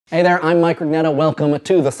Hey there, I'm Mike Rignetta. Welcome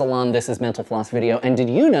to the Salon This Is Mental Floss video. And did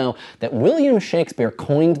you know that William Shakespeare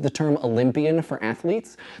coined the term Olympian for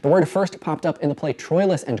athletes? The word first popped up in the play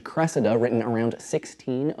Troilus and Cressida, written around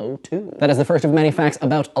 1602. That is the first of many facts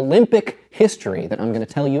about Olympic history that I'm going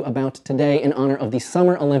to tell you about today in honor of the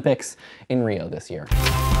Summer Olympics in Rio this year.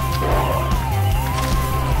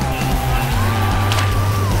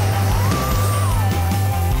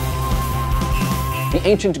 The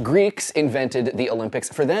ancient Greeks invented the Olympics.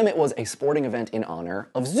 For them, it was a sporting event in honor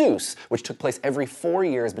of Zeus, which took place every 4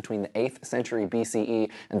 years between the 8th century BCE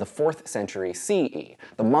and the 4th century CE.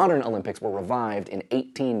 The modern Olympics were revived in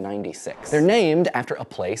 1896. They're named after a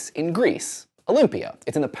place in Greece, Olympia.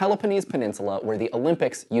 It's in the Peloponnese Peninsula where the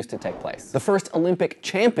Olympics used to take place. The first Olympic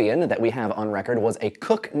champion that we have on record was a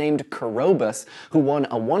cook named Coroebus, who won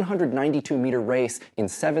a 192-meter race in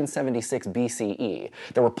 776 BCE.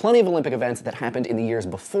 There were plenty of Olympic events that happened in the years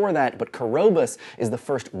before that, but Coroebus is the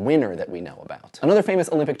first winner that we know about. Another famous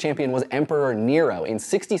Olympic champion was Emperor Nero. In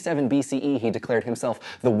 67 BCE, he declared himself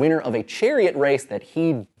the winner of a chariot race that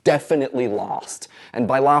he definitely lost. And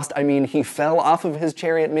by lost, I mean he fell off of his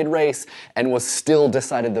chariot mid-race and was still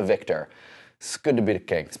decided the victor. It's good to be the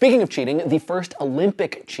king. Speaking of cheating, the first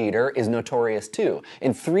Olympic cheater is notorious too.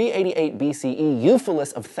 In 388 BCE,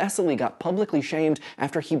 Euphilus of Thessaly got publicly shamed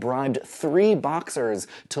after he bribed 3 boxers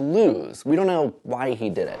to lose. We don't know why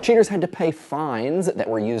he did it. Cheaters had to pay fines that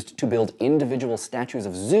were used to build individual statues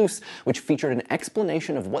of Zeus, which featured an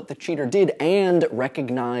explanation of what the cheater did and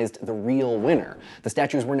recognized the real winner. The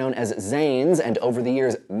statues were known as Zanes, and over the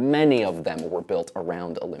years, many of them were built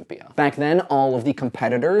around Olympia. Back then, all of the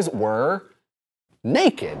competitors were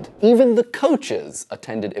naked. Even the coaches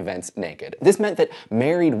attended events naked. This meant that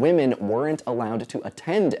married women weren't allowed to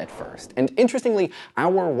attend at first. And interestingly,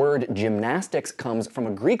 our word gymnastics comes from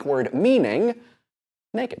a Greek word meaning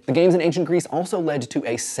naked. The games in ancient Greece also led to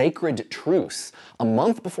a sacred truce. A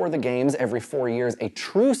month before the games, every 4 years, a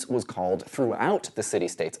truce was called throughout the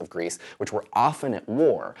city-states of Greece, which were often at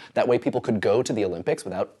war. That way people could go to the Olympics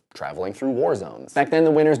without traveling through war zones. Back then,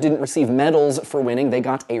 the winners didn't receive medals for winning. They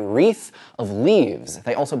got a wreath of leaves.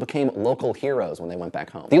 They also became local heroes when they went back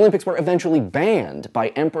home. The Olympics were eventually banned by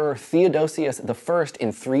Emperor Theodosius I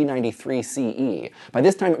in 393 CE. By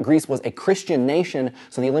this time, Greece was a Christian nation,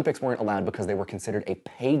 so the Olympics weren't allowed because they were considered a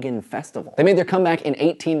pagan festival. They made their comeback in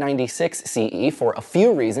 1896 CE for a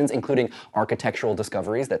few reasons, including architectural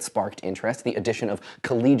discoveries that sparked interest, the addition of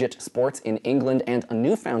collegiate sports in England, and a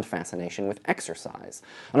newfound fascination with exercise.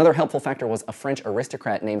 Another helpful factor was a French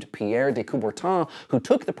aristocrat named Pierre de Coubertin, who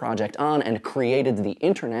took the project on and created the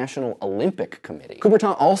International Olympic Committee.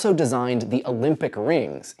 Coubertin also designed the Olympic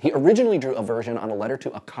rings. He originally drew a version on a letter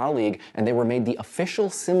to a colleague, and they were made the official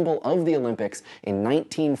symbol of the Olympics in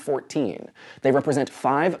 1914. They represent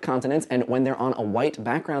 5 continents, and when they're on a white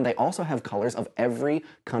background, they also have colors of every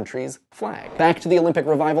country's flag. Back to the Olympic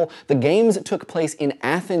revival, the Games took place in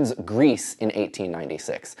Athens, Greece in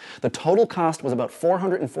 1896. The total cost was about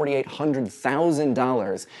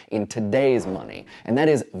 $448,000 in today's money, and that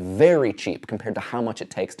is very cheap compared to how much it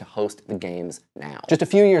takes to host the Games now. Just a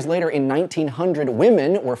few years later, in 1900,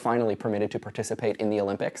 women were finally permitted to participate in the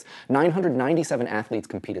Olympics. 997 athletes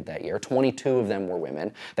competed that year. 22 of them were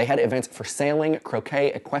women. They had events for sailing,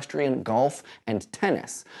 croquet, equestrian, golf, and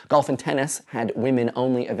tennis. Golf and tennis had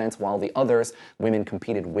women-only events, while the others, women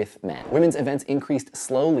competed with men. Women's events increased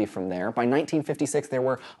slowly from there. By 1956, there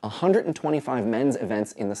were 125 men's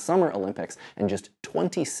events in the Summer Olympics and just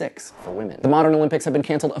 26 for women. The modern Olympics have been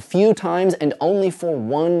canceled a few times, and only for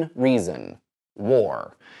one reason: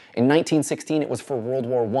 war. In 1916, it was for World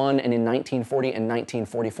War I, and in 1940 and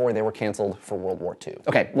 1944, they were canceled for World War II.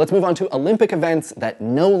 Okay, let's move on to Olympic events that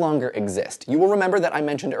no longer exist. You will remember that I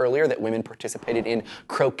mentioned earlier that women participated in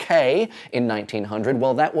croquet in 1900.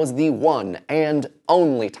 Well, that was the one and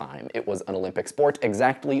only time it was an Olympic sport.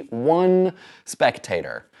 Exactly 1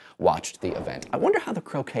 spectator watched the event. I wonder how the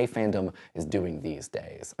croquet fandom is doing these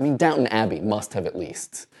days. I mean, Downton Abbey must have at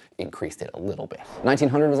least increased it a little bit.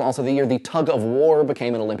 1900 was also the year the tug of war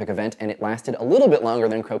became an Olympic event, and it lasted a little bit longer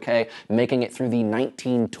than croquet, making it through the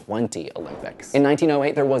 1920 Olympics. In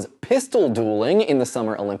 1908, there was pistol dueling in the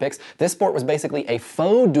Summer Olympics. This sport was basically a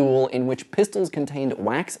faux duel in which pistols contained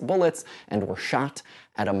wax bullets and were shot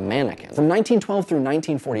at a mannequin. From 1912 through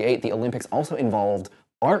 1948, the Olympics also involved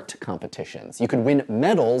art competitions. You could win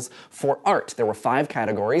medals for art. There were 5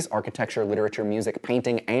 categories: architecture, literature, music,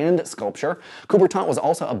 painting, and sculpture. Coubertin was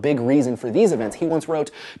also a big reason for these events. He once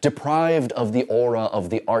wrote, "Deprived of the aura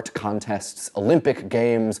of the art contests, Olympic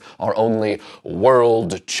Games are only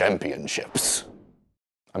world championships."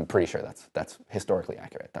 I'm pretty sure that's historically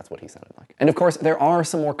accurate. That's what he sounded like. And of course, there are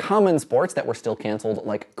some more common sports that were still canceled,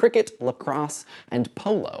 like cricket, lacrosse, and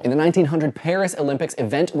polo. In the 1900 Paris Olympics,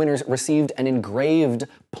 event winners received an engraved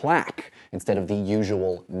plaque instead of the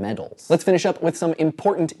usual medals. Let's finish up with some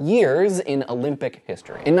important years in Olympic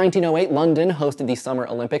history. In 1908, London hosted the Summer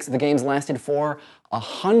Olympics. The games lasted for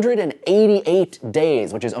 188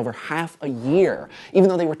 days, which is over half a year. Even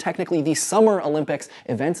though they were technically the Summer Olympics,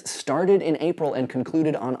 events started in April and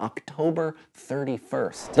concluded on October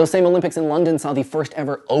 31st. Those same Olympics in London saw the first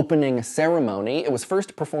ever opening ceremony. It was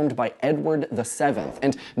first performed by Edward VII.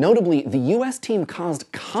 And notably, the US team caused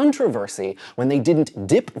controversy when they didn't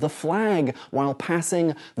dip the flag while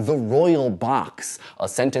passing the royal box, a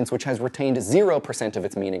sentence which has retained 0% of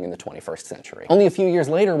its meaning in the 21st century. Only a few years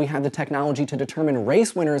later, we had the technology to determine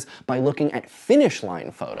race winners by looking at finish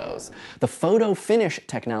line photos. The photo finish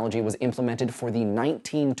technology was implemented for the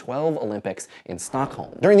 1912 Olympics in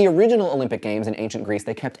Stockholm. During the original Olympic Games in ancient Greece,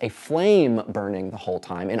 they kept a flame burning the whole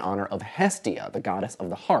time in honor of Hestia, the goddess of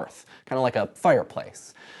the hearth, kind of like a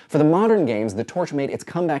fireplace. For the modern games, the torch made its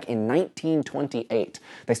comeback in 1928.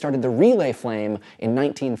 They started the relay flame in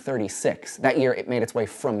 1936. That year, it made its way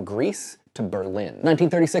from Greece to Berlin.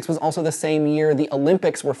 1936 was also the same year the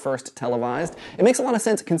Olympics were first televised. It makes a lot of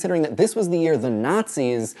sense considering that this was the year the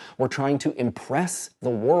Nazis were trying to impress the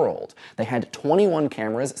world. They had 21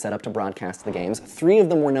 cameras set up to broadcast the games. 3 of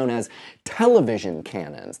them were known as television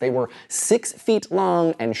cannons. They were 6 feet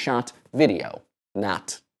long and shot video,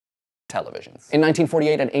 not televisions. In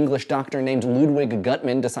 1948, an English doctor named Ludwig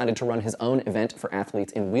Gutmann decided to run his own event for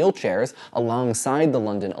athletes in wheelchairs alongside the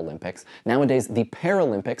London Olympics. Nowadays, the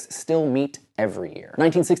Paralympics still meet every year.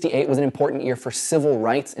 1968 was an important year for civil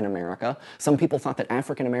rights in America. Some people thought that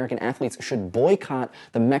African-American athletes should boycott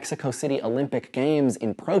the Mexico City Olympic Games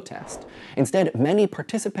in protest. Instead, many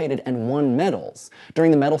participated and won medals.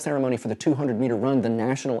 During the medal ceremony for the 200-meter run, the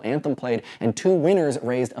national anthem played, and 2 winners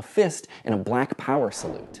raised a fist in a Black Power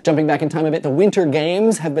salute. Jumping back in time a bit, the Winter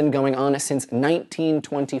Games have been going on since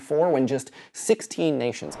 1924, when just 16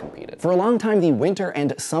 nations competed. For a long time, the Winter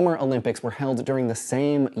and Summer Olympics were held during the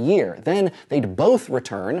same year. Then they'd both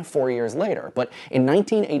return 4 years later. But in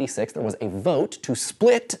 1986, there was a vote to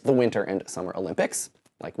split the Winter and Summer Olympics,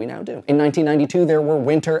 like we now do. In 1992, there were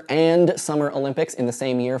Winter and Summer Olympics in the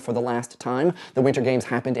same year for the last time. The Winter Games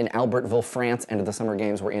happened in Albertville, France, and the Summer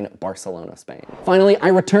Games were in Barcelona, Spain. Finally, I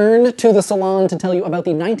returned to the salon to tell you about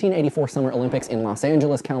the 1984 Summer Olympics in Los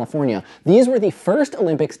Angeles, California. These were the first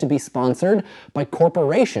Olympics to be sponsored by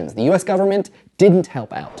corporations. The US government didn't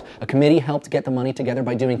help out. A committee helped get the money together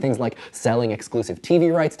by doing things like selling exclusive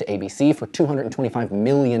TV rights to ABC for $225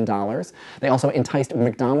 million. They also enticed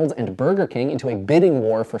McDonald's and Burger King into a bidding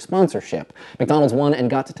war for sponsorship. McDonald's won and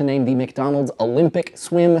got to name the McDonald's Olympic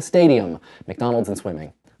Swim Stadium. McDonald's and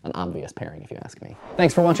swimming. An obvious pairing, if you ask me.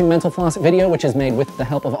 Thanks for watching Mental Floss video, which is made with the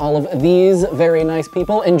help of all of these very nice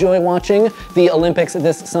people. Enjoy watching the Olympics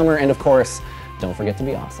this summer, and of course, don't forget to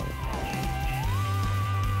be awesome.